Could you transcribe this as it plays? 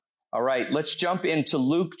All right, let's jump into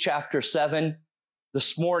Luke chapter 7.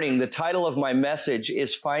 This morning, the title of my message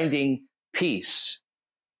is Finding Peace.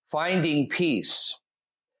 Finding peace.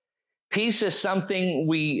 Peace is something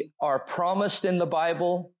we are promised in the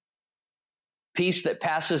Bible. Peace that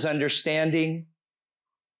passes understanding.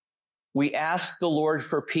 We ask the Lord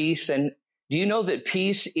for peace. And do you know that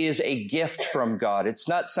peace is a gift from God? It's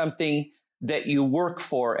not something that you work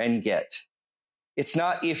for and get. It's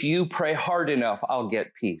not if you pray hard enough, I'll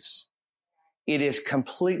get peace. It is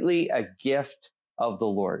completely a gift of the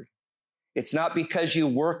Lord. It's not because you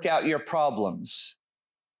worked out your problems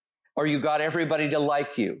or you got everybody to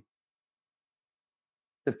like you.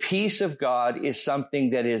 The peace of God is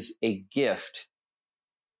something that is a gift.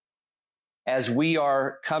 As we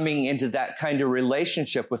are coming into that kind of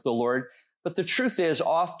relationship with the Lord, but the truth is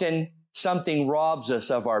often something robs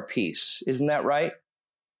us of our peace. Isn't that right?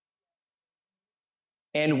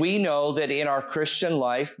 And we know that in our Christian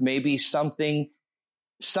life, maybe something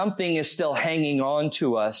is still hanging on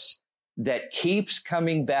to us that keeps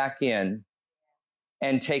coming back in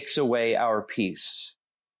and takes away our peace.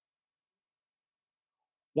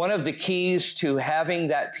 One of the keys to having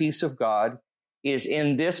that peace of God is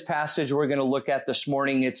in this passage we're going to look at this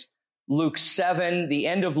morning. It's Luke 7, the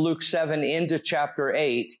end of Luke 7 into chapter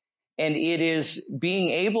 8, and it is being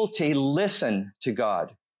able to listen to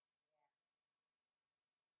God.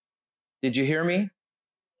 Did you hear me? Yes.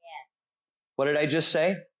 What did I just say?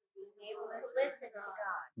 Being able to listen to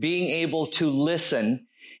God. Being able to listen.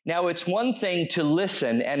 Now, it's one thing to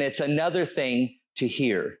listen, and it's another thing to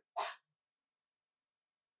hear.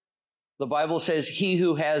 The Bible says, he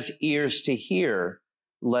who has ears to hear,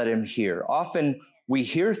 let him hear. Often we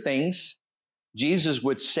hear things. Jesus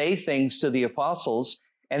would say things to the apostles,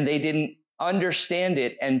 and they didn't understand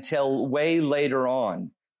it until way later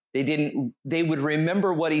on. They would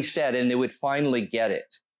remember what he said and they would finally get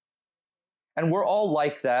it. And we're all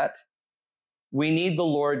like that. We need the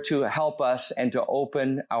Lord to help us and to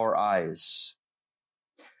open our eyes.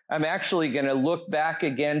 I'm actually going to look back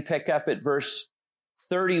again, pick up at verse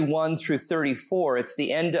 31 through 34. It's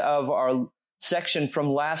the end of our section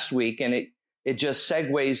from last week, and it just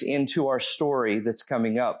segues into our story that's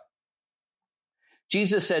coming up.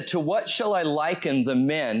 Jesus said, "To what shall I liken the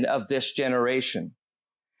men of this generation?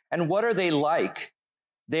 And what are they like?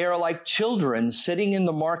 They are like children sitting in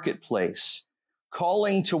the marketplace,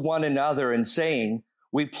 calling to one another and saying,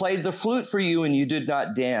 'We played the flute for you and you did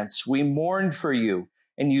not dance. We mourned for you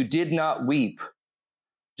and you did not weep.'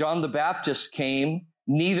 John the Baptist came,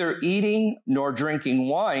 neither eating nor drinking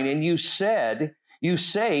wine, and you say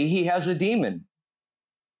he has a demon.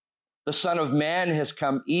 The Son of Man has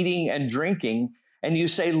come eating and drinking, and you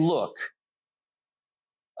say, 'Look,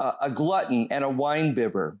 a glutton and a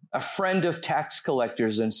winebibber, a friend of tax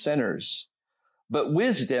collectors and sinners.' But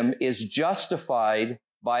wisdom is justified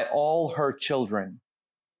by all her children."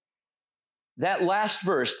 That last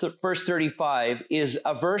verse, verse 35, is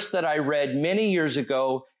a verse that I read many years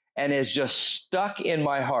ago and is just stuck in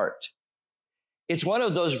my heart. It's one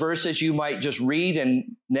of those verses you might just read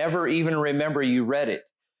and never even remember you read it.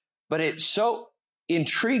 But it so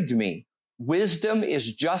intrigued me. Wisdom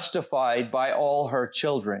is justified by all her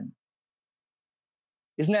children.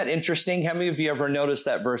 Isn't that interesting? How many of you ever noticed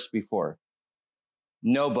that verse before?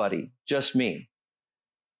 Nobody, just me.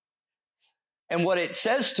 And what it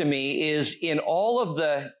says to me is in all of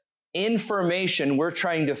the information we're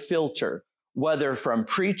trying to filter, whether from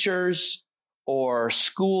preachers or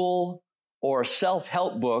school or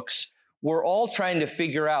self-help books, we're all trying to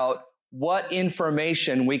figure out what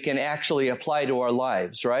information we can actually apply to our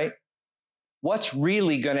lives, right? What's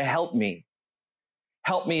really going to help me?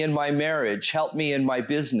 Help me in my marriage, help me in my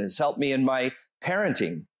business, help me in my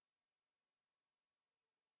parenting.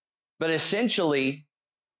 But essentially,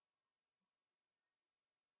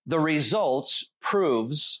 the results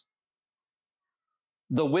proves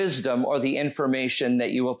the wisdom or the information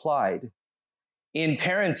that you applied. In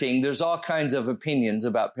parenting, there's all kinds of opinions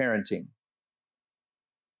about parenting.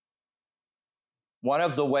 One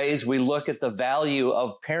of the ways we look at the value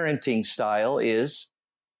of parenting style is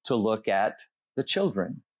to look at the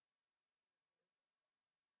children.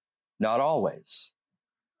 Not always.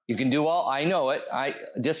 You can do I know it.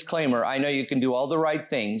 Disclaimer, I know you can do all the right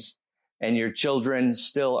things and your children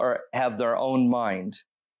still have their own mind.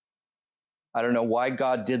 I don't know why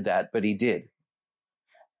God did that, but he did.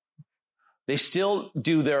 They still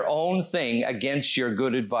do their own thing against your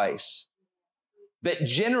good advice. But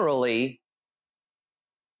generally,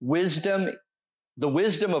 the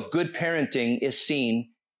wisdom of good parenting is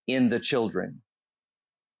seen in the children.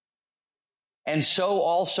 And so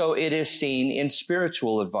also it is seen in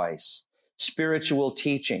spiritual advice, spiritual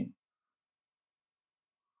teaching.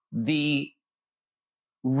 the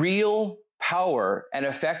real power and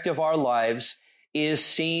effect of our lives is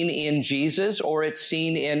seen in Jesus, or it's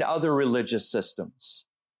seen in other religious systems.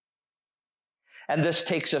 And this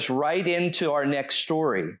takes us right into our next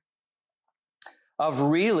story of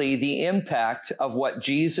really the impact of what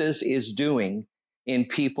Jesus is doing in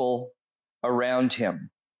people around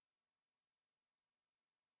him.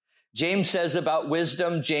 James says about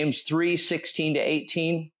wisdom, James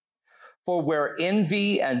 3:16-18, for where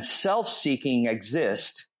envy and self-seeking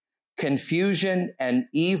exist, confusion and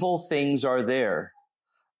evil things are there.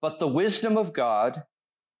 But the wisdom of God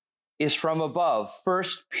is from above,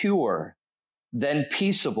 first pure, then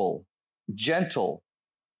peaceable, gentle,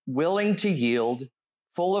 willing to yield,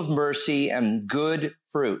 full of mercy and good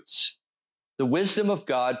fruits. The wisdom of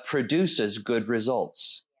God produces good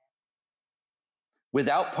results.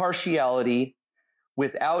 Without partiality,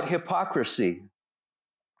 without hypocrisy.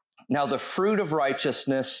 Now the fruit of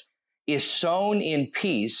righteousness is sown in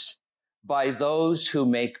peace by those who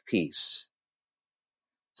make peace.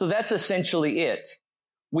 So that's essentially it.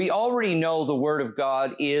 We already know the Word of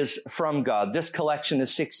God is from God. This collection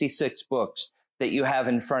is 66 books that you have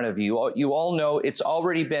in front of you. You all know it's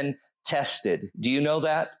already been tested. Do you know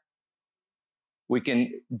that? We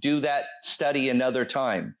can do that study another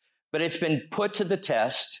time. But it's been put to the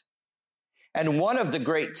test. And one of the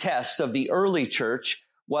great tests of the early church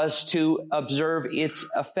was to observe its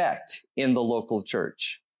effect in the local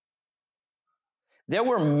church. There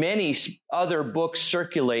were many other books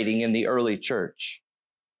circulating in the early church,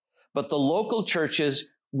 but the local churches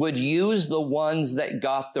would use the ones that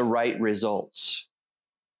got the right results.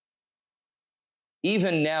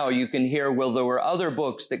 Even now you can hear, well, there were other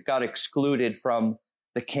books that got excluded from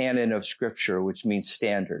the canon of Scripture, which means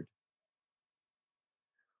standard.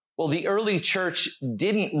 Well, the early church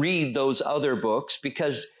didn't read those other books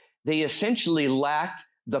because they essentially lacked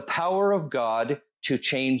the power of God to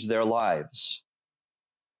change their lives.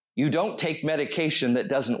 You don't take medication that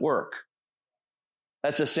doesn't work.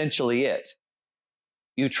 That's essentially it.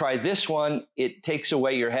 You try this one, it takes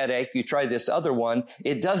away your headache. You try this other one,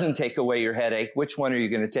 it doesn't take away your headache. Which one are you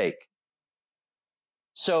going to take?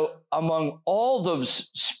 So among all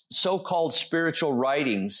those so-called spiritual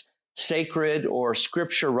writings, sacred or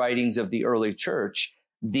scripture writings of the early church,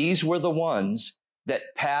 these were the ones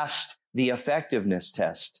that passed the effectiveness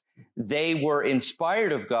test. They were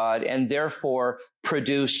inspired of God and therefore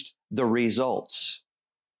produced the results,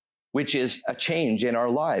 which is a change in our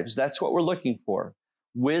lives. That's what we're looking for.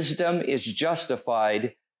 Wisdom is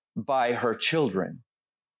justified by her children,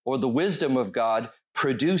 or the wisdom of God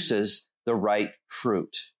produces the right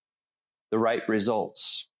fruit, the right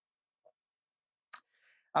results.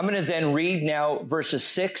 I'm going to then read now verses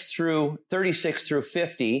 36 through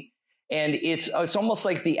 50, and it's almost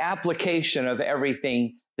like the application of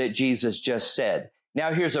everything that Jesus just said.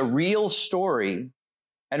 Now here's a real story,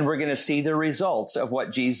 and we're going to see the results of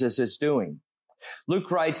what Jesus is doing. Luke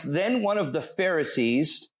writes, then one of the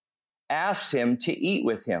Pharisees asked him to eat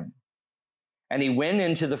with him. And he went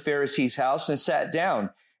into the Pharisee's house and sat down.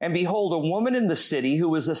 And behold, a woman in the city who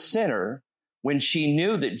was a sinner, when she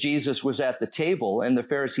knew that Jesus was at the table in the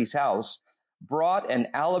Pharisee's house, brought an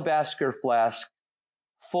alabaster flask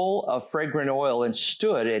full of fragrant oil and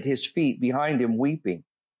stood at his feet behind him weeping.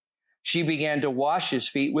 She began to wash his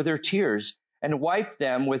feet with her tears and wiped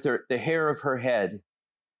them with the hair of her head.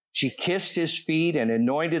 She kissed his feet and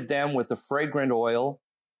anointed them with the fragrant oil.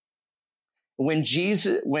 When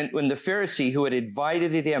the Pharisee who had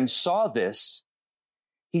invited him saw this,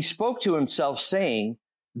 he spoke to himself, saying,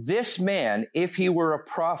 this man, if he were a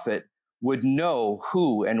prophet, would know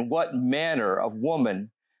who and what manner of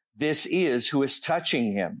woman this is who is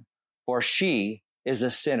touching him, for she is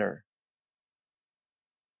a sinner.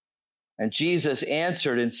 And Jesus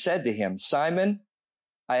answered and said to him, Simon,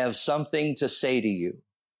 I have something to say to you.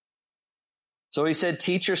 So he said,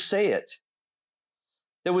 Teacher, say it.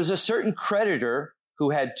 There was a certain creditor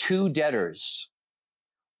who had two debtors.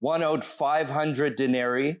 One owed 500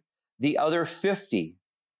 denarii, the other 50.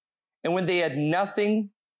 And when they had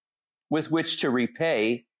nothing with which to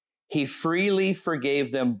repay, he freely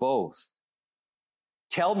forgave them both.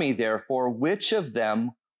 Tell me, therefore, which of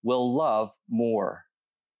them will love more?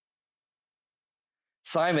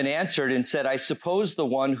 Simon answered and said, I suppose the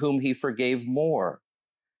one whom he forgave more.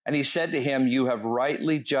 And he said to him, you have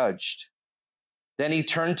rightly judged. Then he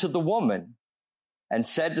turned to the woman and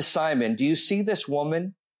said to Simon, do you see this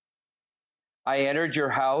woman? I entered your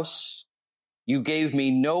house. You gave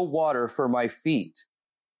me no water for my feet,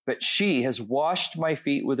 but she has washed my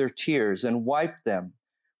feet with her tears and wiped them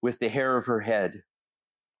with the hair of her head.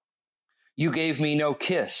 You gave me no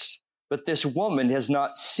kiss, but this woman has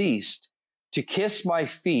not ceased to kiss my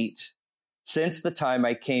feet since the time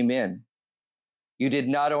I came in. You did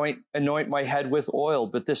not anoint my head with oil,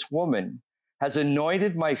 but this woman has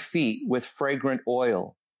anointed my feet with fragrant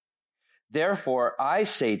oil. Therefore, I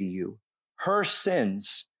say to you, her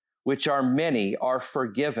sins, which are many, are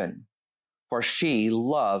forgiven, for she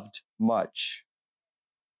loved much.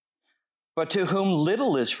 But to whom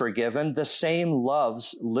little is forgiven, the same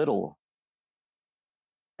loves little.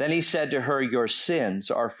 Then he said to her, your sins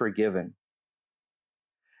are forgiven.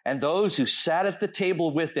 And those who sat at the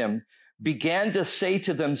table with him began to say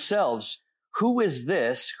to themselves, who is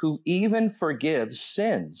this who even forgives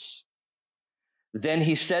sins? Then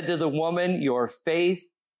he said to the woman, your faith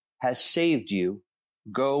has saved you.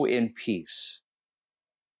 Go in peace.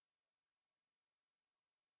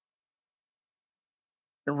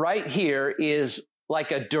 Right here is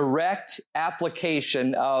like a direct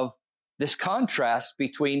application of this contrast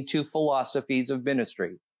between two philosophies of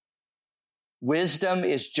ministry. Wisdom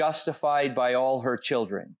is justified by all her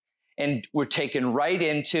children. And we're taken right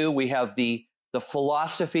into, we have the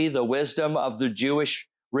philosophy, the wisdom of the Jewish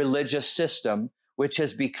religious system, which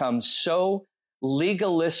has become so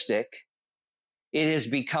legalistic. It has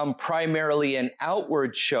become primarily an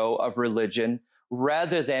outward show of religion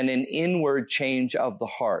rather than an inward change of the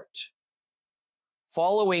heart.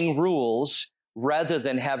 Following rules rather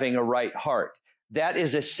than having a right heart. That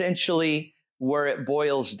is essentially where it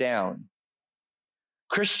boils down.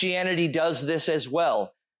 Christianity does this as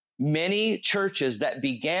well. Many churches that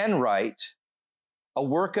began right, a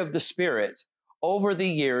work of the Spirit, over the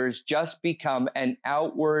years just become an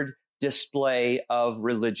outward display of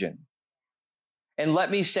religion. And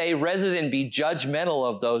let me say, rather than be judgmental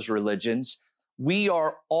of those religions, we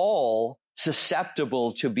are all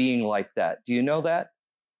susceptible to being like that. Do you know that?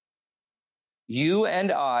 You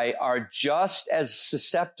and I are just as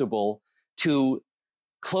susceptible to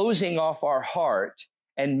closing off our heart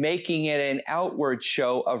and making it an outward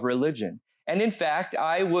show of religion. And in fact,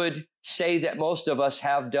 I would say that most of us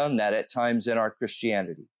have done that at times in our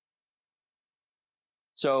Christianity.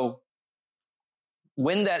 So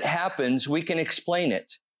when that happens, we can explain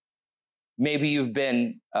it. Maybe you've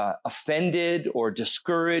been offended or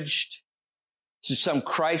discouraged to some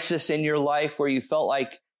crisis in your life where you felt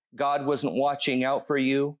like God wasn't watching out for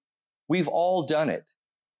you. We've all done it.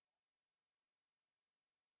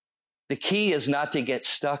 The key is not to get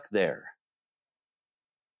stuck there.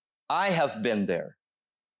 I have been there.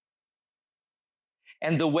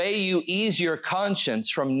 And the way you ease your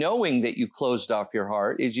conscience from knowing that you closed off your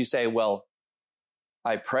heart is you say, well,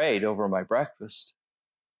 I prayed over my breakfast.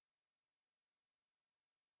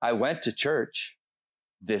 I went to church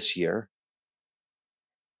this year.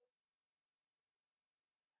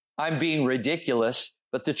 I'm being ridiculous,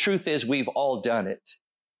 but the truth is we've all done it.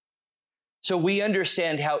 So we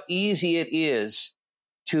understand how easy it is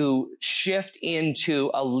to shift into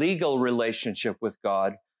a legal relationship with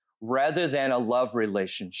God rather than a love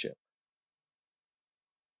relationship.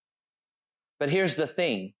 But here's the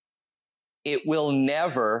thing. It will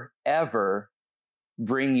never, ever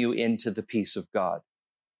bring you into the peace of God.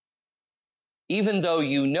 Even though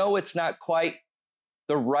you know it's not quite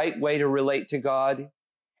the right way to relate to God,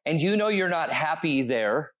 and you know you're not happy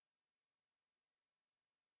there,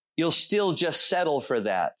 you'll still just settle for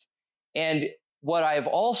that. And what I've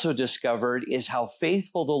also discovered is how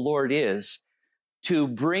faithful the Lord is to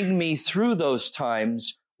bring me through those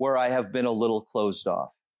times where I have been a little closed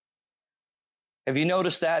off. Have you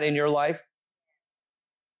noticed that in your life?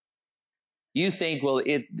 You think, well,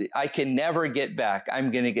 I can never get back.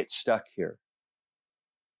 I'm going to get stuck here.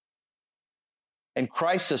 And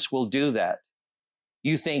crisis will do that.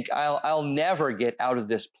 You think, I'll never get out of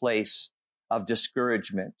this place of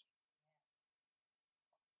discouragement.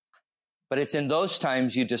 But it's in those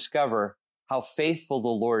times you discover how faithful the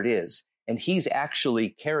Lord is, and He's actually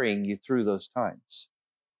carrying you through those times.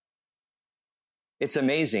 It's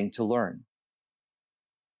amazing to learn.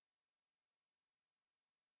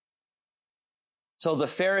 So the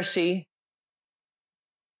Pharisee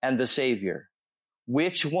and the Savior,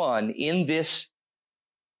 which one in this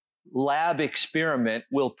lab experiment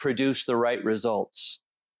will produce the right results?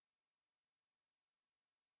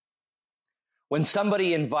 When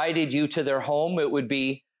somebody invited you to their home, it would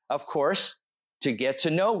be, of course, to get to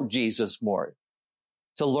know Jesus more,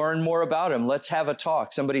 to learn more about Him. Let's have a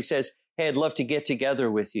talk. Somebody says, hey, I'd love to get together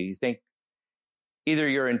with you. You think either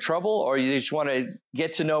you're in trouble or you just want to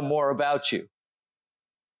get to know more about you.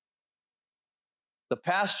 The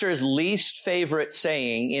pastor's least favorite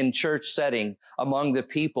saying in church setting among the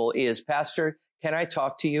people is, Pastor, can I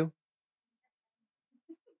talk to you?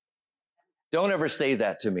 Don't ever say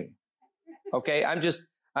that to me. Okay. I'm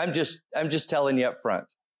just telling you up front.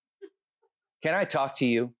 Can I talk to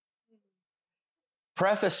you?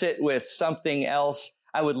 Preface it with something else.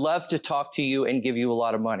 I would love to talk to you and give you a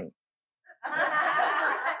lot of money.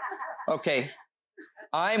 Okay.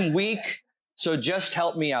 I'm weak, so just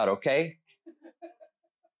help me out, okay?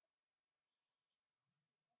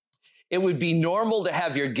 It would be normal to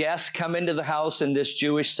have your guests come into the house in this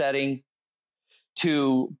Jewish setting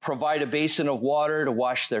to provide a basin of water to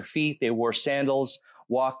wash their feet. They wore sandals,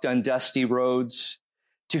 walked on dusty roads,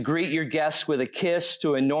 to greet your guests with a kiss,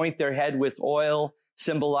 to anoint their head with oil,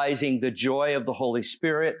 symbolizing the joy of the Holy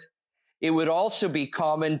Spirit. It would also be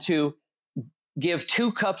common to give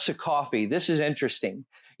 2 cups of coffee. This is interesting.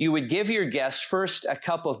 You would give your guest first a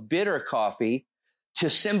cup of bitter coffee to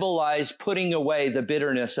symbolize putting away the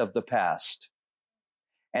bitterness of the past.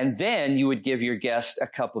 And then you would give your guest a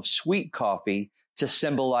cup of sweet coffee to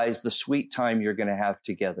symbolize the sweet time you're going to have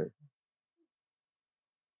together.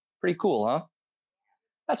 Pretty cool, huh?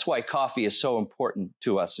 That's why coffee is so important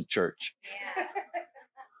to us at church. Yeah.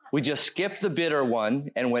 We just skipped the bitter one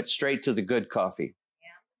and went straight to the good coffee.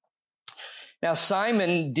 Now,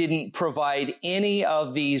 Simon didn't provide any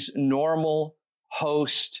of these normal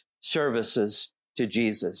host services to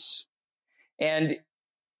Jesus. And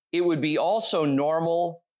it would be also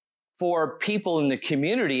normal for people in the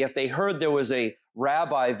community, if they heard there was a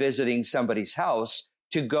rabbi visiting somebody's house,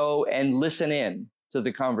 to go and listen in to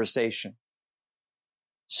the conversation.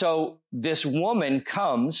 So this woman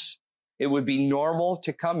comes, it would be normal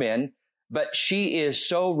to come in, but she is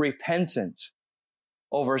so repentant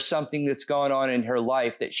over something that's going on in her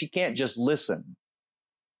life that she can't just listen.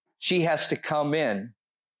 She has to come in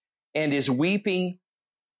and is weeping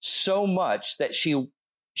so much that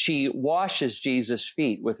she washes Jesus'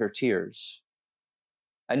 feet with her tears,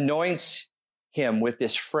 anoints him with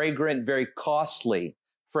this fragrant, very costly,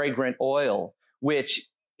 fragrant oil, which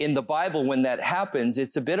in the Bible, when that happens,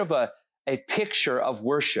 it's a bit of a picture of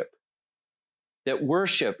worship. That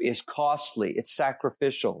worship is costly, it's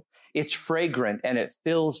sacrificial, it's fragrant, and it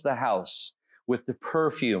fills the house with the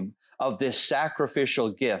perfume of this sacrificial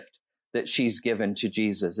gift that she's given to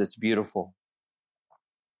Jesus. It's beautiful.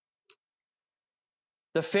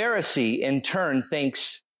 The Pharisee, in turn,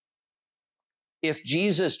 thinks if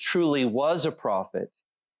Jesus truly was a prophet,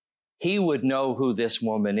 he would know who this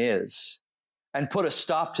woman is and put a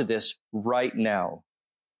stop to this right now.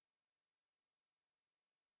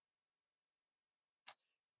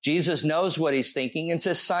 Jesus knows what he's thinking and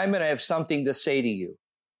says, Simon, I have something to say to you.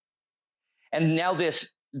 And now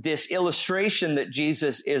this illustration that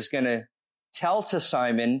Jesus is going to tell to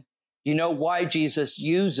Simon, you know why Jesus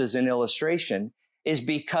uses an illustration is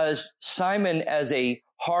because Simon, as a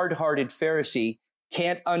hard-hearted Pharisee,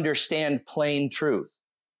 can't understand plain truth.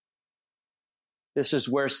 This is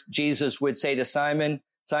where Jesus would say to Simon,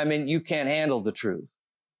 Simon, you can't handle the truth.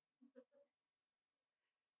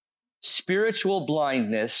 Spiritual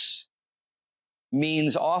blindness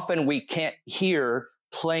means often we can't hear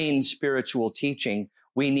plain spiritual teaching.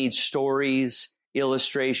 We need stories,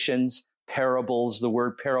 illustrations, parables. The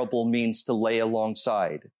word parable means to lay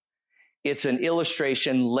alongside. It's an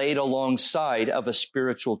illustration laid alongside of a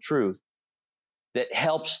spiritual truth that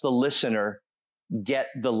helps the listener get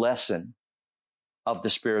the lesson of the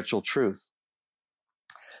spiritual truth.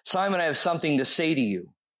 Simon, I have something to say to you.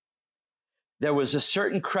 There was a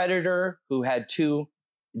certain creditor who had 2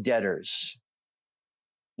 debtors.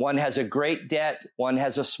 One has a great debt, one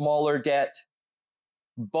has a smaller debt.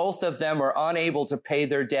 Both of them are unable to pay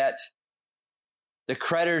their debt. The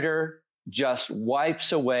creditor just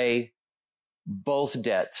wipes away both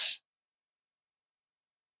debts.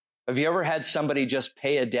 Have you ever had somebody just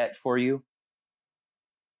pay a debt for you?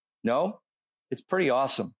 No? It's pretty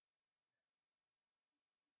awesome.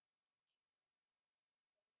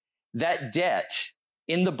 That debt,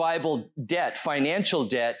 in the Bible, debt, financial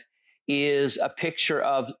debt, is a picture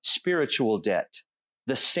of spiritual debt,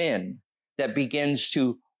 the sin that begins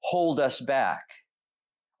to hold us back.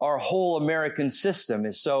 Our whole American system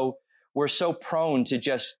is we're so prone to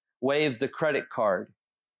just wave the credit card.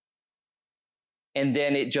 And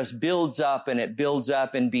then it just builds up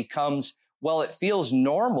and becomes, well, it feels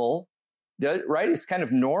normal, right? It's kind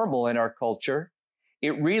of normal in our culture.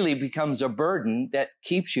 It really becomes a burden that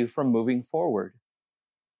keeps you from moving forward.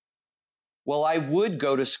 Well, I would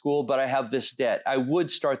go to school, but I have this debt. I would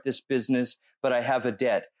start this business, but I have a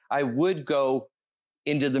debt. I would go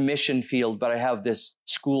into the mission field, but I have this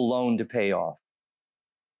school loan to pay off.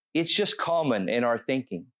 It's just common in our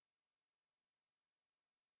thinking.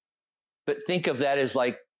 But think of that as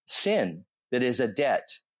like sin, that is a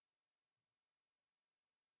debt.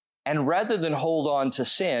 And rather than hold on to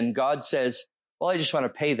sin, God says, well, I just want to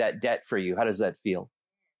pay that debt for you. How does that feel?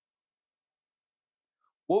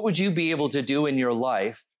 What would you be able to do in your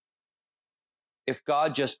life if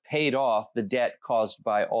God just paid off the debt caused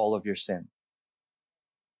by all of your sin?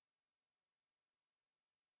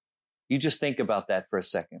 You just think about that for a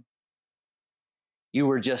second. You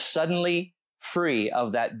were just suddenly free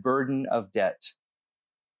of that burden of debt.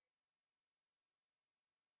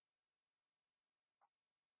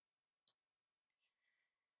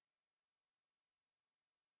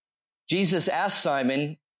 Jesus asked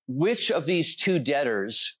Simon, which of these two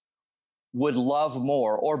debtors would love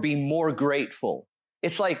more or be more grateful?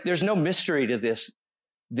 It's like there's no mystery to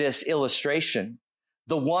this illustration.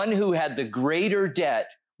 The one who had the greater debt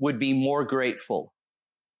would be more grateful.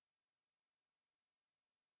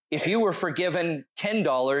 If you were forgiven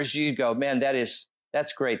 $10, you'd go, man,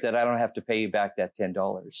 that's great that I don't have to pay you back that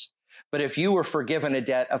 $10. But if you were forgiven a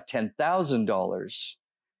debt of $10,000,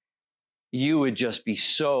 you would just be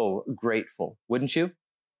so grateful, wouldn't you?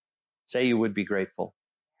 Say you would be grateful.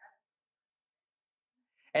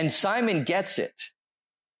 And Simon gets it.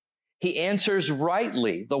 He answers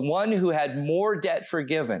rightly. The one who had more debt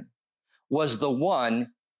forgiven was the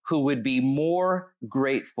one who would be more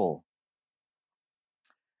grateful.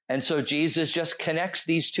 And so Jesus just connects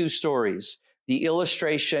these two stories, the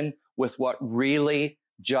illustration with what really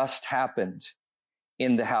just happened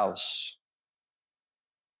in the house.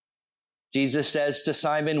 Jesus says to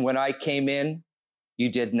Simon, when I came in, you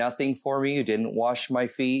did nothing for me. You didn't wash my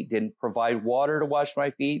feet, didn't provide water to wash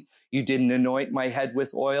my feet. You didn't anoint my head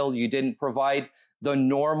with oil. You didn't provide the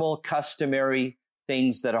normal, customary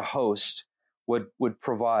things that a host would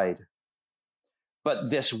provide. But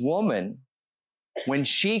this woman, when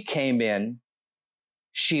she came in,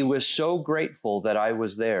 she was so grateful that I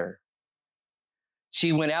was there.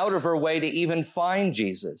 She went out of her way to even find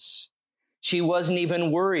Jesus. She wasn't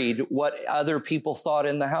even worried what other people thought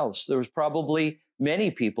in the house. There was probably many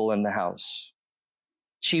people in the house.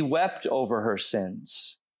 She wept over her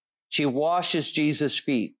sins. She washes Jesus'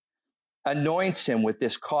 feet, anoints him with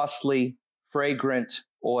this costly, fragrant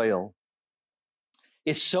oil.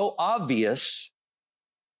 It's so obvious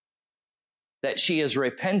that she is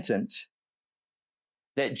repentant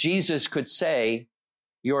that Jesus could say,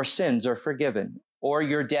 your sins are forgiven or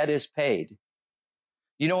your debt is paid.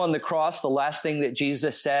 You know, on the cross, the last thing that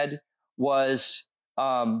Jesus said was,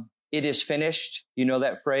 it is finished. You know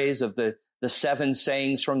that phrase of the 7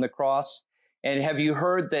 sayings from the cross? And have you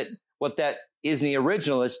heard that what that is in the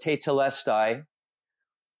original is tetelestai,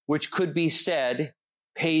 which could be said,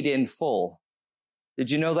 paid in full.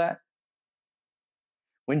 Did you know that?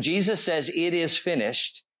 When Jesus says it is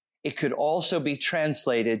finished, it could also be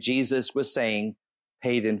translated, Jesus was saying,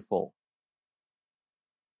 paid in full.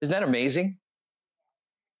 Isn't that amazing?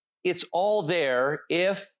 It's all there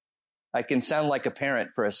if, I can sound like a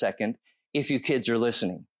parent for a second, if you kids are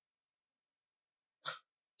listening.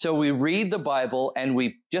 So we read the Bible and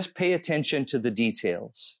we just pay attention to the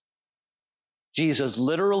details. Jesus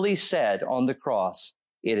literally said on the cross,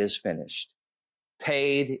 it is finished,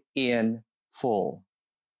 paid in full.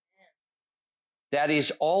 That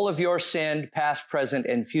is all of your sin, past, present,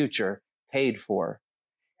 and future, paid for.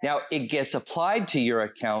 Now, it gets applied to your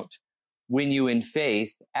account when you, in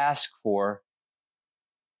faith, ask for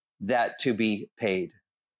that to be paid.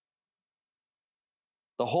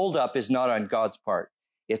 The holdup is not on God's part.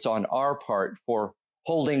 It's on our part for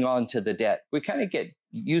holding on to the debt. We kind of get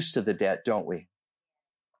used to the debt, don't we?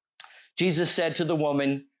 Jesus said to the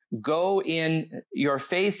woman, go in, your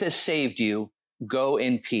faith has saved you, go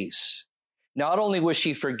in peace. Not only was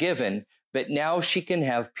she forgiven, but now she can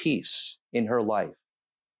have peace in her life.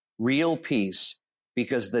 Real peace,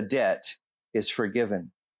 because the debt is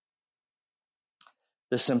forgiven.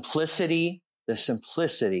 The simplicity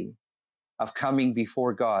of coming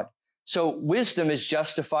before God. So wisdom is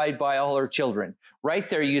justified by all her children. Right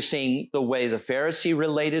there, you're seeing the way the Pharisee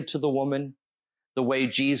related to the woman, the way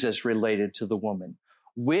Jesus related to the woman.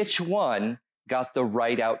 Which one got the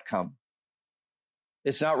right outcome?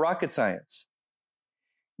 It's not rocket science.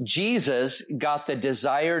 Jesus got the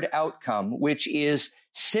desired outcome, which is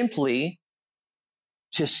simply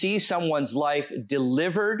to see someone's life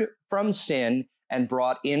delivered from sin and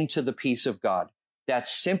brought into the peace of God.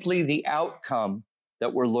 That's simply the outcome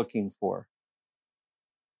that we're looking for.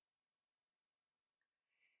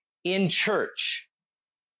 In church,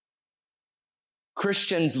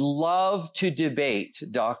 Christians love to debate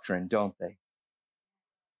doctrine, don't they?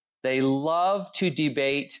 They love to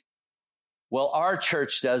debate, well, our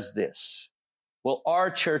church does this. Well,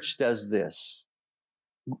 our church does this.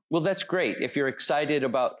 Well, that's great if you're excited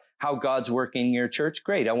about how God's working in your church,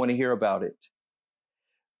 great. I want to hear about it.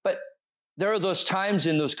 But there are those times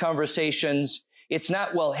in those conversations, it's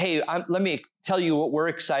not, well, hey, let me tell you what we're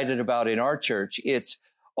excited about in our church. It's,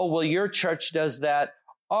 oh, well, your church does that.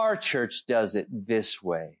 Our church does it this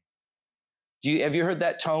way. Have you heard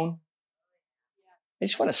that tone? I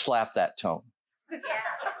just want to slap that tone. Yeah.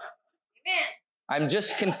 Amen. I'm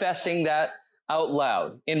just confessing that out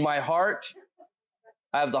loud. In my heart,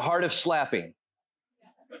 I have the heart of slapping.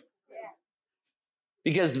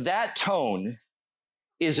 Because that tone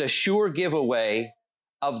is a sure giveaway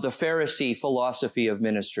of the Pharisee philosophy of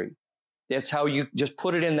ministry. That's how you just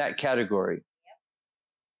put it in that category.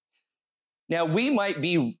 Now, we might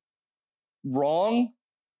be wrong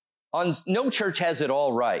on, no church has it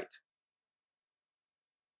all right.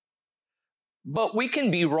 But we can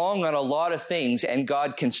be wrong on a lot of things and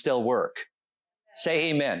God can still work. Say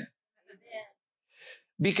amen.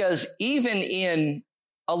 Because even in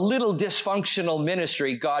a little dysfunctional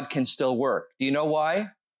ministry, God can still work. Do you know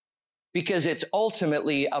why? Because it's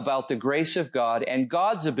ultimately about the grace of God and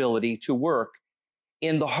God's ability to work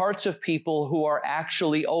in the hearts of people who are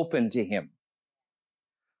actually open to Him.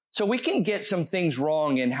 So we can get some things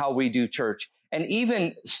wrong in how we do church, and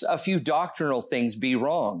even a few doctrinal things be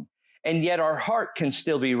wrong, and yet our heart can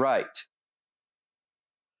still be right.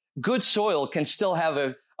 Good soil can still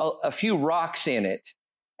have a few rocks in it,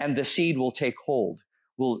 and the seed will take hold.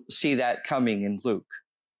 We'll see that coming in Luke.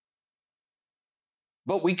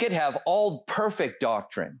 But we could have all perfect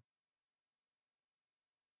doctrine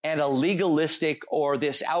and a legalistic or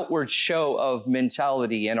this outward show of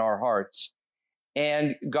mentality in our hearts.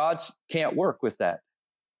 And God can't work with that.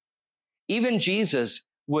 Even Jesus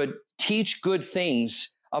would teach good things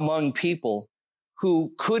among people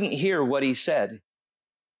who couldn't hear what he said.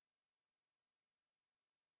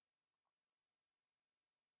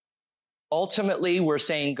 Ultimately, we're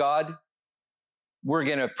saying, God, we're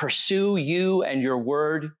going to pursue you and your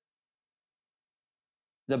word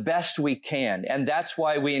the best we can. And that's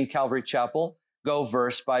why we in Calvary Chapel go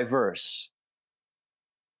verse by verse.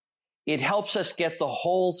 It helps us get the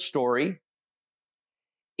whole story.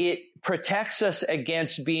 It protects us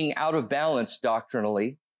against being out of balance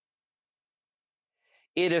doctrinally.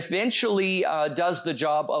 It eventually does the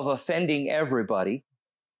job of offending everybody.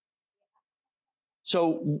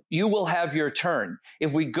 So you will have your turn.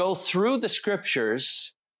 If we go through the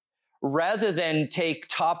scriptures, rather than take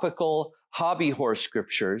topical hobby horse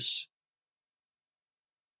scriptures,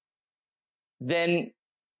 then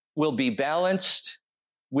we'll be balanced.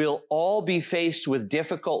 We'll all be faced with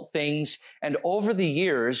difficult things. And over the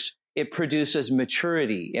years, it produces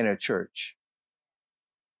maturity in a church.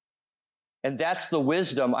 And that's the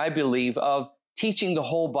wisdom, I believe, of teaching the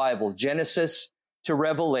whole Bible, Genesis to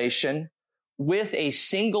Revelation, with a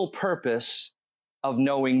single purpose of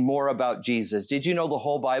knowing more about Jesus. Did you know the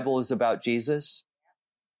whole Bible is about Jesus?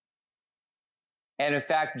 And in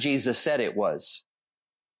fact, Jesus said it was.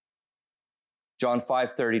 John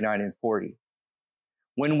 5:39 and 40.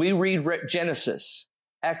 When we read Genesis,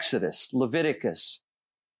 Exodus, Leviticus,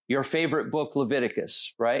 your favorite book,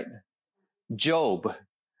 Leviticus, right? Job.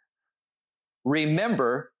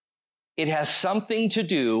 Remember, it has something to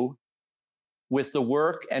do with the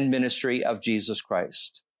work and ministry of Jesus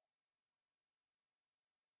Christ.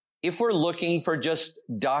 If we're looking for just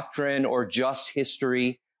doctrine or just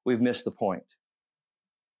history, we've missed the point.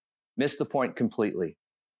 Missed the point completely.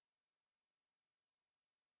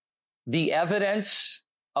 The evidence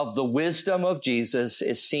of the wisdom of Jesus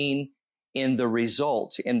is seen in the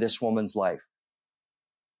result in this woman's life.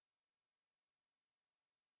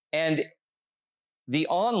 And the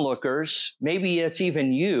onlookers, maybe it's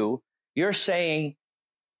even you, you're saying,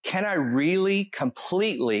 can I really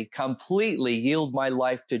completely yield my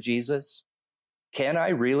life to Jesus? Can I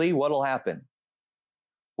really? What'll happen?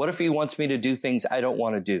 What if he wants me to do things I don't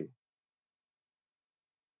want to do?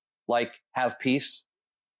 Like have peace?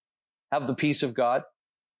 Have the peace of God?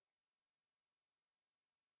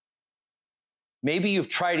 Maybe you've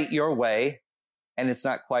tried it your way and it's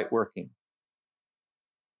not quite working.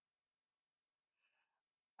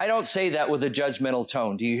 I don't say that with a judgmental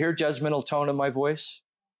tone. Do you hear judgmental tone in my voice?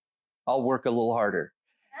 I'll work a little harder.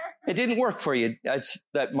 It didn't work for you. That's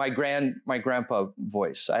that my grandpa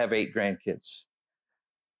voice. I have 8 grandkids.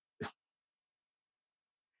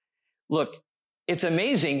 Look, it's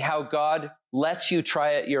amazing how God lets you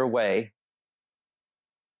try it your way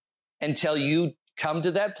until you come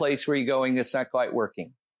to that place where you're going, it's not quite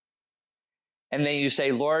working. And then you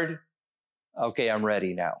say, Lord, okay, I'm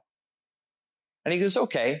ready now. And he goes,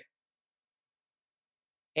 okay.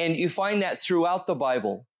 And you find that throughout the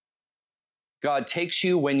Bible, God takes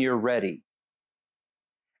you when you're ready.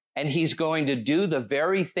 And he's going to do the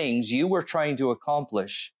very things you were trying to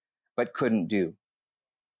accomplish, but couldn't do.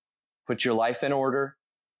 Put your life in order,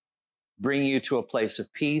 bring you to a place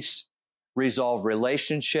of peace, resolve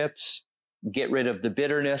relationships, get rid of the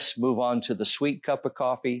bitterness, move on to the sweet cup of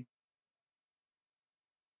coffee.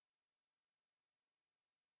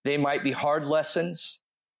 They might be hard lessons,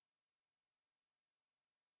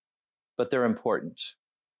 but they're important.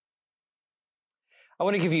 I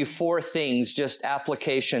want to give you 4 things, just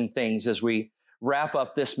application things, as we wrap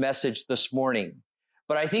up this message this morning.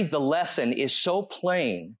 But I think the lesson is so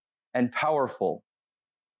plain and powerful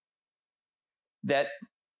that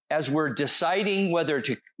as we're deciding whether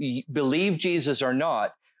to believe Jesus or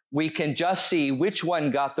not, we can just see which one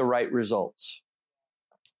got the right results.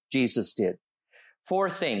 Jesus did. 4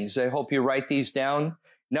 things. I hope you write these down.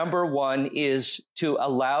 Number 1 is to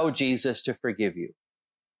allow Jesus to forgive you.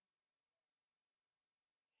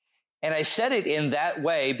 And I said it in that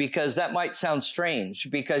way because that might sound strange,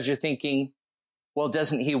 because you're thinking, well,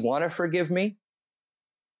 doesn't he want to forgive me?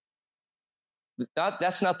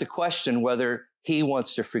 That's not the question, whether he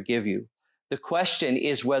wants to forgive you. The question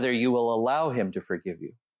is whether you will allow him to forgive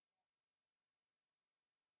you.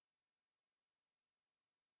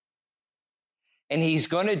 And he's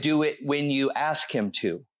going to do it when you ask him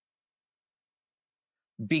to,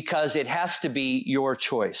 because it has to be your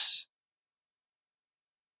choice.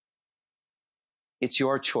 It's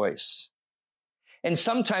your choice. And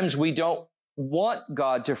sometimes we don't want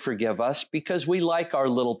God to forgive us because we like our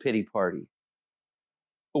little pity party.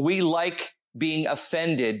 We like being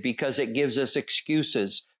offended because it gives us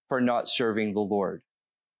excuses for not serving the Lord.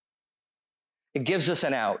 It gives us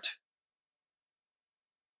an out.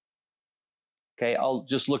 Okay, I'll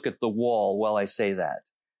just look at the wall while I say that.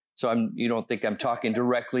 So you don't think I'm talking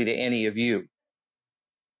directly to any of you.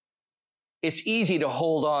 It's easy to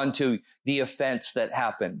hold on to the offense that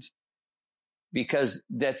happened because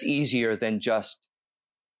that's easier than just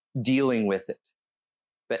dealing with it.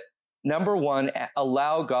 But number 1,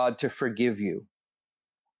 allow God to forgive you.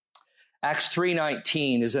 Acts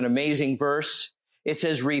 3:19 is an amazing verse. It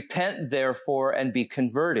says, "Repent therefore and be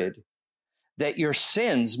converted, that your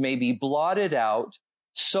sins may be blotted out,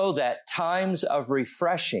 so that times of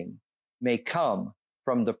refreshing may come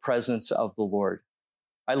from the presence of the Lord."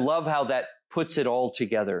 I love how that puts it all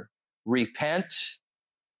together. Repent,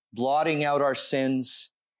 blotting out our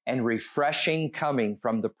sins, and refreshing coming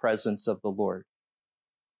from the presence of the Lord.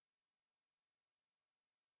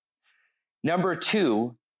 Number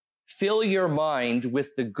 2, fill your mind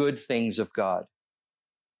with the good things of God.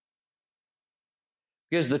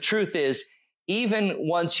 Because the truth is, even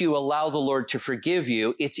once you allow the Lord to forgive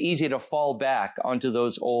you, it's easy to fall back onto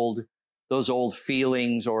those old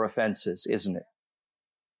feelings or offenses, isn't it?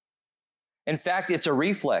 In fact, it's a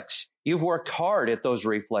reflex. You've worked hard at those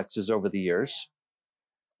reflexes over the years.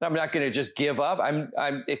 I'm not going to just give up.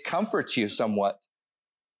 It comforts you somewhat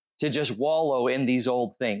to just wallow in these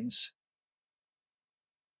old things.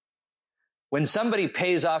 When somebody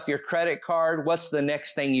pays off your credit card, what's the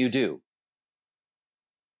next thing you do?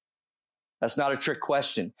 That's not a trick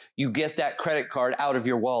question. You get that credit card out of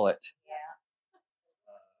your wallet.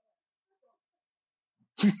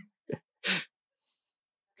 Yeah.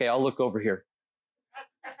 Okay, I'll look over here.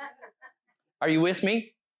 Are you with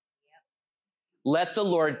me? Let the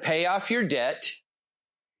Lord pay off your debt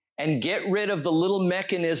and get rid of the little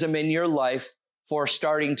mechanism in your life for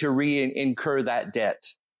starting to incur that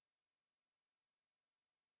debt.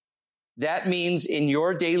 That means in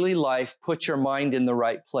your daily life, put your mind in the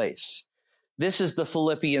right place. This is the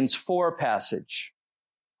Philippians 4 passage.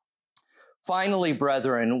 Finally,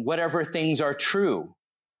 brethren, whatever things are true,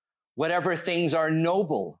 whatever things are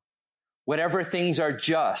noble, whatever things are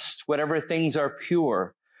just, whatever things are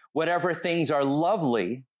pure, whatever things are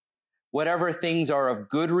lovely, whatever things are of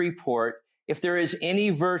good report, if there is any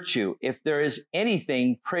virtue, if there is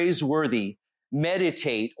anything praiseworthy,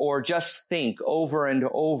 meditate or just think over and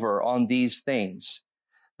over on these things.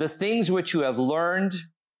 The things which you have learned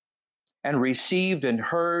and received and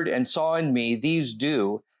heard and saw in me, these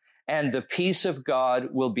do, and the peace of God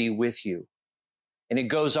will be with you. And it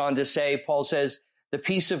goes on to say, Paul says, the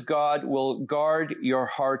peace of God will guard your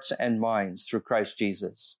hearts and minds through Christ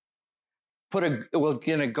Jesus. We're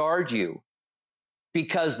going to guard you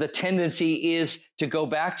because the tendency is to go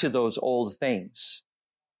back to those old things.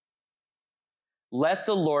 Let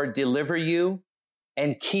the Lord deliver you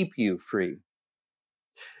and keep you free.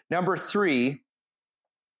 Number 3,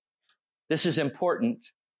 this is important.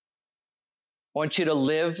 I want you to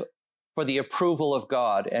live for the approval of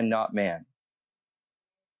God and not man.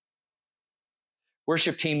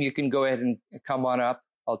 Worship team, you can go ahead and come on up.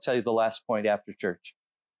 I'll tell you the last point after church.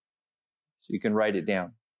 So you can write it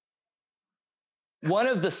down. One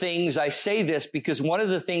of the things, I say this because one of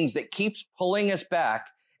the things that keeps pulling us back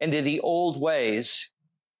into the old ways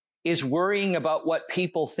is worrying about what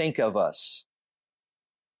people think of us.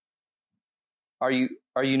 Are you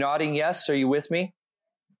nodding yes? Are you with me?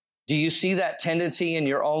 Do you see that tendency in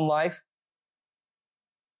your own life?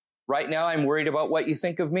 Right now, I'm worried about what you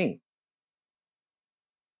think of me.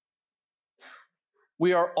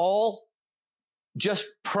 We are all just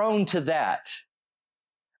prone to that.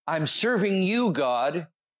 I'm serving you, God,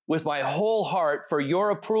 with my whole heart for your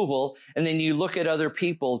approval, and then you look at other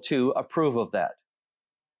people to approve of that.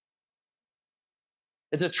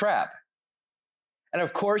 It's a trap. And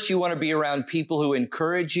of course, you want to be around people who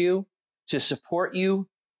encourage you, to support you,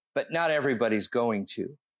 but not everybody's going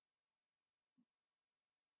to.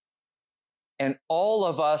 And all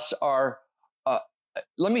of us are,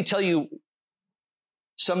 let me tell you,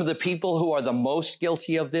 some of the people who are the most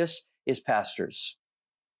guilty of this is pastors.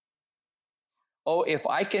 Oh, if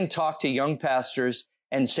I can talk to young pastors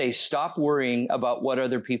and say, stop worrying about what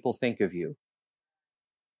other people think of you.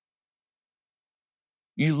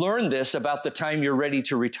 You learn this about the time you're ready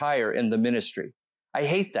to retire in the ministry. I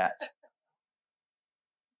hate that.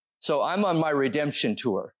 So I'm on my redemption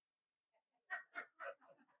tour.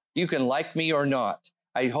 You can like me or not.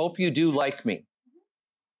 I hope you do like me.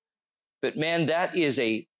 But man, that is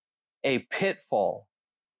a pitfall.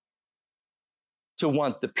 To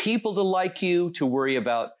want the people to like you, to worry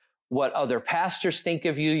about what other pastors think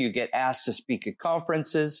of you. You get asked to speak at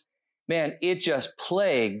conferences. Man, it just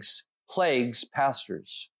plagues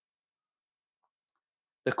pastors.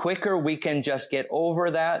 The quicker we can just get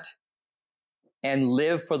over that and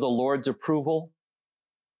live for the Lord's approval,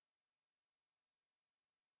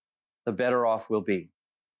 the better off we'll be.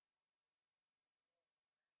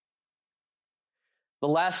 The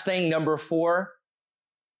last thing, number 4,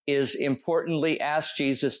 is importantly ask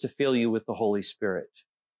Jesus to fill you with the Holy Spirit.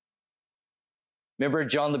 Remember,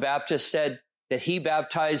 John the Baptist said that he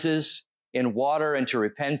baptizes in water into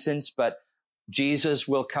repentance, but Jesus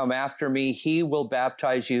will come after me. He will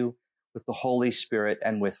baptize you with the Holy Spirit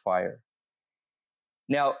and with fire.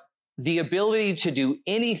 Now, the ability to do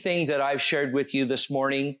anything that I've shared with you this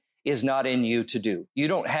morning is not in you to do. You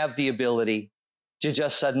don't have the ability to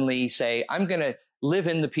just suddenly say, I'm going to live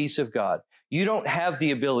in the peace of God. You don't have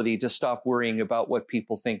the ability to stop worrying about what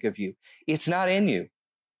people think of you. It's not in you.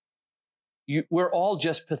 We're all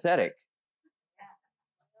just pathetic.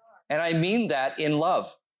 And I mean that in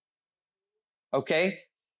love. Okay?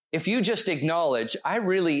 If you just acknowledge,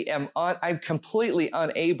 I'm completely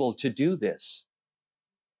unable to do this,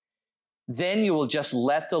 then you will just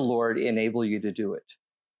let the Lord enable you to do it.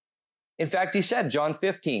 In fact, he said, John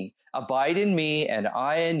 15, abide in me and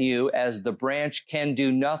I in you, as the branch can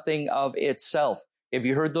do nothing of itself. Have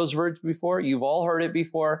you heard those words before? You've all heard it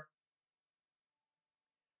before.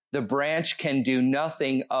 The branch can do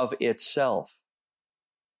nothing of itself.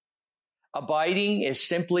 Abiding is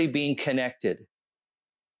simply being connected.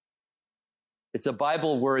 It's a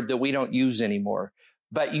Bible word that we don't use anymore,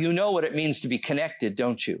 but you know what it means to be connected,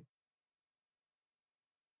 don't you?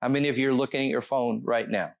 How many of you are looking at your phone right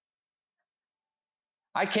now?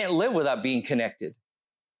 I can't live without being connected.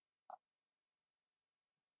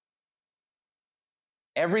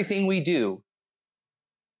 Everything we do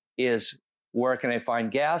is, where can I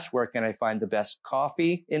find gas? Where can I find the best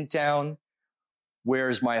coffee in town?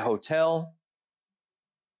 Where's my hotel?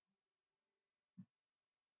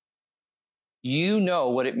 You know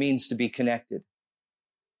what it means to be connected.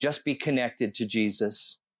 Just be connected to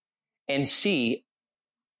Jesus and see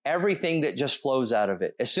everything that just flows out of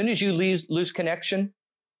it. As soon as you lose connection,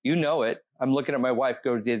 you know it. I'm looking at my wife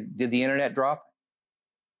go, did the internet drop?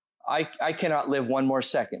 I cannot live one more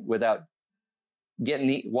second without getting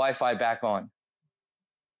the Wi-Fi back on.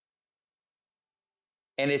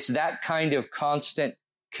 And it's that kind of constant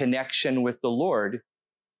connection with the Lord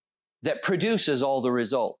that produces all the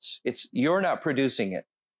results. You're not producing it.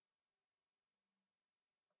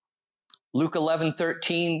 Luke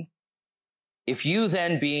 11:13, if you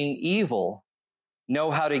then, being evil,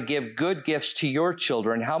 know how to give good gifts to your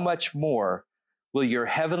children, how much more will your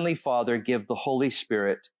heavenly Father give the Holy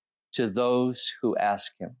Spirit to those who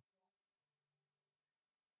ask him?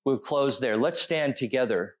 We'll close there. Let's stand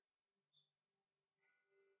together.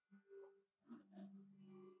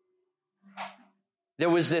 There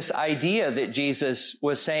was this idea that Jesus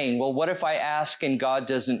was saying, well, what if I ask and God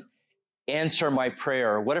doesn't answer my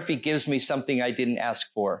prayer? What if he gives me something I didn't ask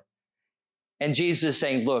for? And Jesus is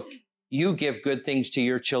saying, look, you give good things to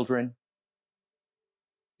your children.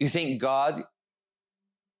 You think God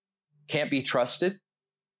can't be trusted?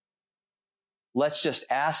 let's just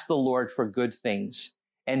ask the Lord for good things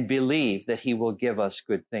and believe that he will give us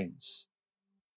good things.